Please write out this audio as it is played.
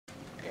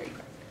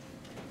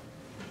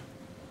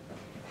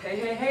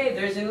Hey,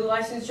 there's a new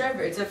licensed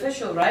driver. It's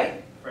official,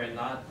 right? Afraid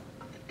not.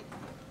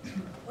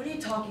 What are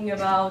you talking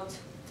about?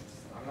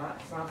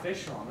 It's not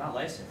official. I'm not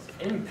licensed.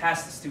 I didn't even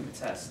pass the stupid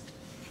test.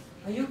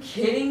 Are you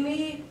kidding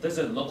me? Does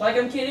it look like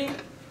I'm kidding?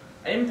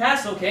 I didn't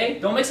pass, okay?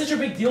 Don't make such a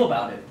big deal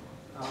about it.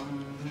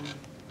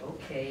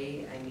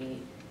 Okay. I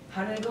mean,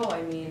 how did it go?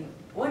 I mean,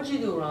 what'd you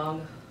do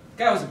wrong?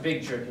 The guy was a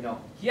big jerk, you know.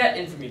 He had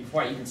infamy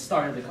before I even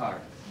started the car.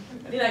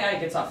 I think that guy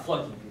gets off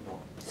flunking people.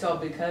 So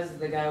because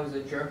the guy was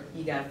a jerk,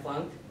 he got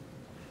flunked?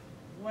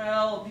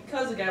 Well,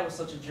 because the guy was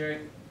such a jerk,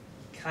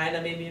 kind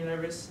of made me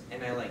nervous,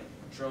 and I like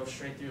drove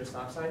straight through a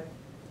stop sign.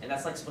 And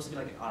that's like supposed to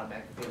be like an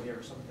automatic failure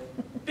or something.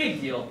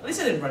 Big deal. At least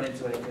I didn't run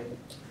into anything.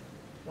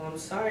 Well, I'm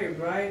sorry,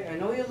 Brian. I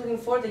know you're looking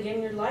forward to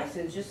getting your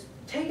license. Just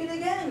take it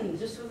again,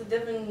 just with a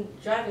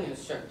different driving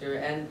instructor,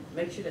 and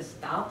make sure to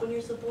stop when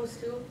you're supposed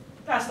to.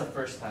 That's the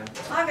first time.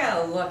 I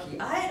got lucky.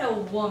 I had a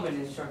woman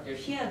instructor.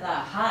 She had the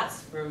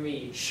hots for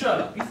me. Shut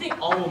up. You think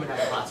all women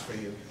have lots for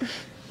you.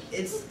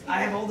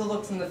 I have all the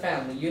looks in the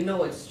family. You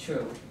know it's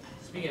true.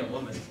 Speaking of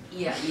women.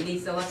 Yeah, you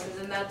need some lessons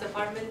in that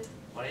department?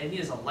 What I need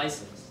is a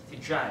license to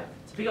drive.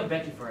 To pick up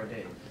Becky for a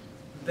date.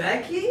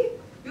 Becky?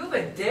 You have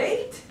a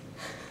date?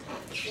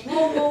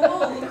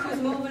 Whoa, look who's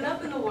moving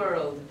up in the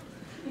world.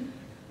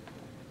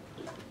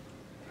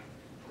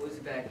 Who's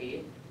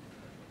Becky?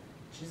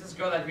 She's this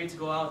girl that agreed to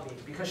go out with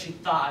me because she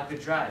thought I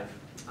could drive.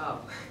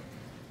 Oh,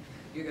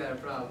 you got a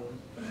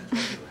problem. Can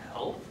you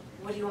help?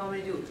 What do you want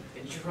me to do?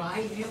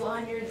 Drive you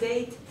on your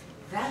date?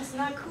 That's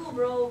not cool,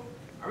 bro.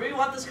 I really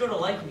want this girl to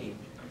like me.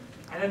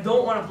 And I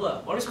don't want to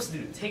bluff. What am I supposed to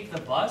do? Take the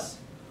bus?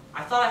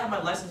 I thought I had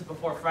my license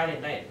before Friday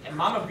night, and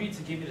Mom agreed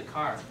to give me the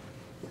car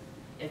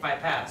if I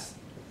passed.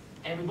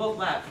 And we both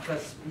laughed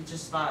because we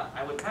just thought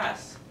I would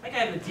pass. Like I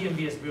had the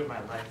DMV has ruined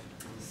my life.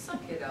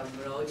 Suck it up,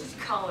 bro. Just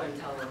call her and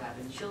tell her what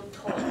happened. She'll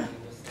totally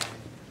understand.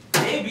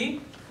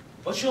 Maybe.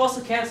 But she'll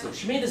also cancel.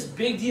 She made this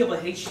big deal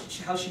about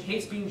how she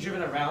hates being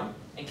driven around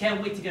and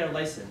can't wait to get her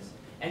license.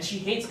 And she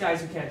hates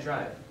guys who can't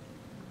drive.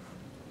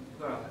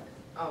 Bro,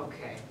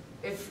 okay.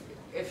 If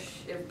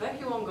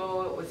Becky won't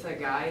go with a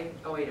guy,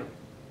 oh wait, no.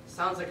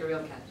 Sounds like a real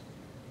catch.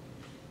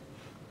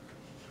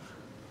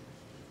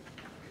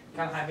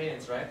 Kind of high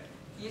maintenance, right?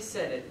 You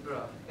said it,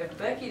 bro. If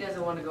Becky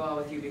doesn't want to go out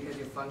with you because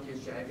you flunked your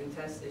driving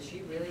test, is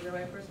she really the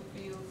right person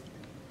for you?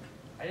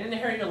 I didn't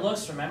inherit your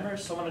looks, remember?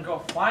 So when a girl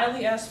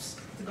finally asks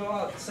to go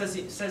out, says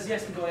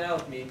yes to going out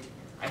with me,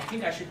 I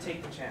think I should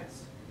take the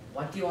chance.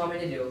 What do you want me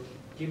to do?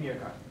 Give me your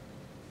car.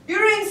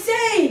 You're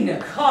insane!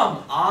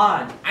 Come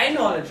on! I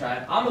know how to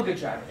drive. I'm a good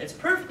driver. It's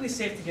perfectly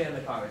safe to get in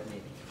the car with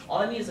me. All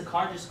I need is a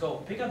car. Just go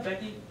pick up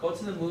Becky, go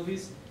to the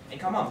movies, and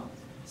come home.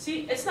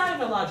 See, it's not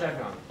even a lot of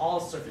driving on. All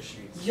surface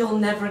streets. You'll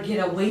never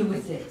get away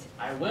with it.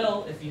 I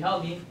will, if you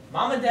help me.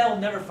 Mom and Dad will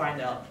never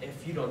find out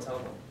if you don't tell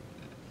them.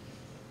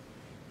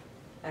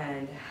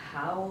 And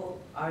how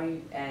are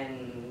you,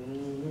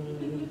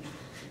 and...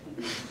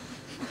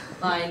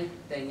 Fine,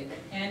 dang it.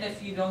 And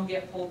if you don't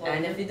get pulled over?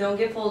 And if you don't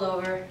get pulled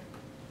over?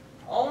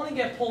 I'll only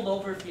get pulled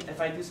over if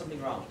I do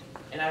something wrong.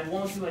 And I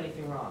won't do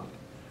anything wrong.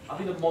 I'll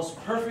be the most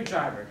perfect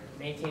driver.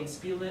 Maintain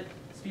speed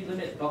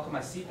limit, buckle my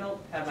seatbelt,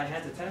 have my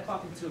hands at 10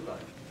 o'clock and 2 o'clock.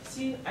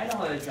 See, I know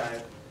how to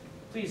drive.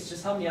 Please,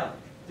 just help me out.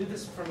 Do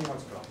this for me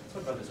once, bro. That's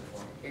what brothers are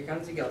for. Here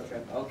comes the guilt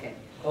trip. Okay.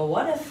 Well,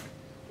 what if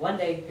one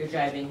day you're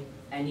driving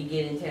and you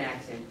get into an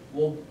accident?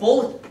 We'll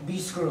both be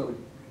screwed.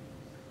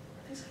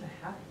 Nothing's gonna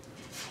happen.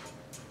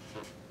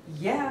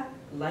 Yeah,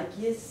 like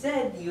you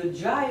said, you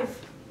drive.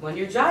 When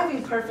you're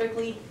driving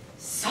perfectly,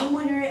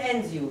 someone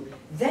rear-ends you.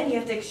 Then you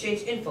have to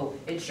exchange info,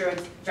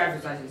 insurance,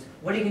 driver's license.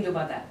 What are you gonna do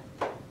about that?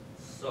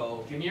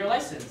 So, give me your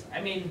license.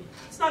 I mean,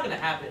 it's not gonna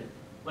happen.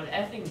 But if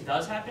anything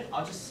does happen,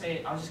 I'll just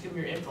give them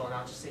your info and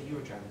I'll just say you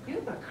were driving. You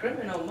have a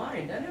criminal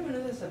mind. I never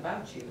knew this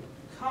about you.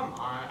 Come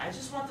on, I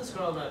just want this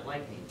girl to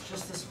like me,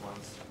 just this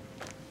once.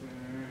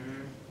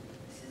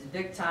 This is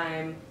big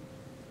time.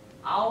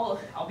 I'll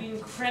be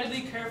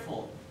incredibly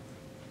careful.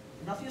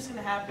 Nothing's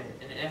gonna happen,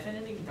 and if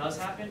anything does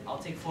happen, I'll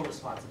take full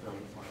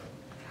responsibility for it.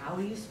 How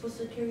are you supposed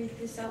to carry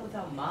this out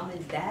without Mom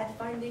and Dad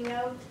finding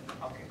out?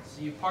 Okay,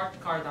 so you park the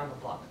car down the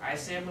block. I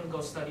say I'm gonna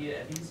go study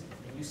at Eddie's,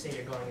 and you say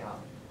you're going out.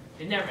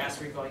 They never ask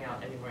where you're going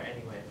out anywhere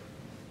anyway.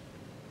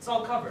 It's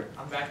all covered.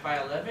 I'm back by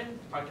 11,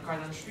 park the car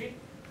down the street,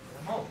 and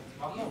I'm home.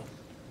 Walk home.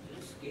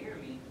 You scare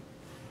me.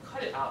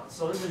 Cut it out.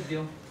 So this is the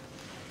deal.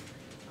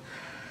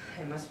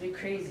 It must be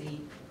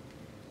crazy,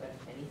 but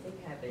if anything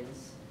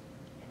happens,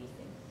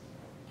 anything,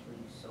 I'll kill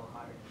you so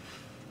hard.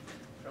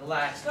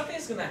 Relax.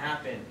 Nothing's gonna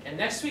happen. And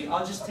next week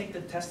I'll just take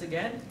the test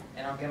again,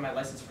 and I'll get my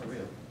license for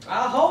real.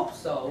 I hope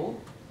so.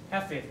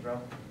 Have faith,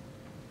 bro.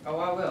 Oh,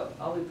 I will.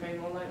 I'll be praying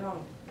all night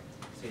long.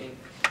 See.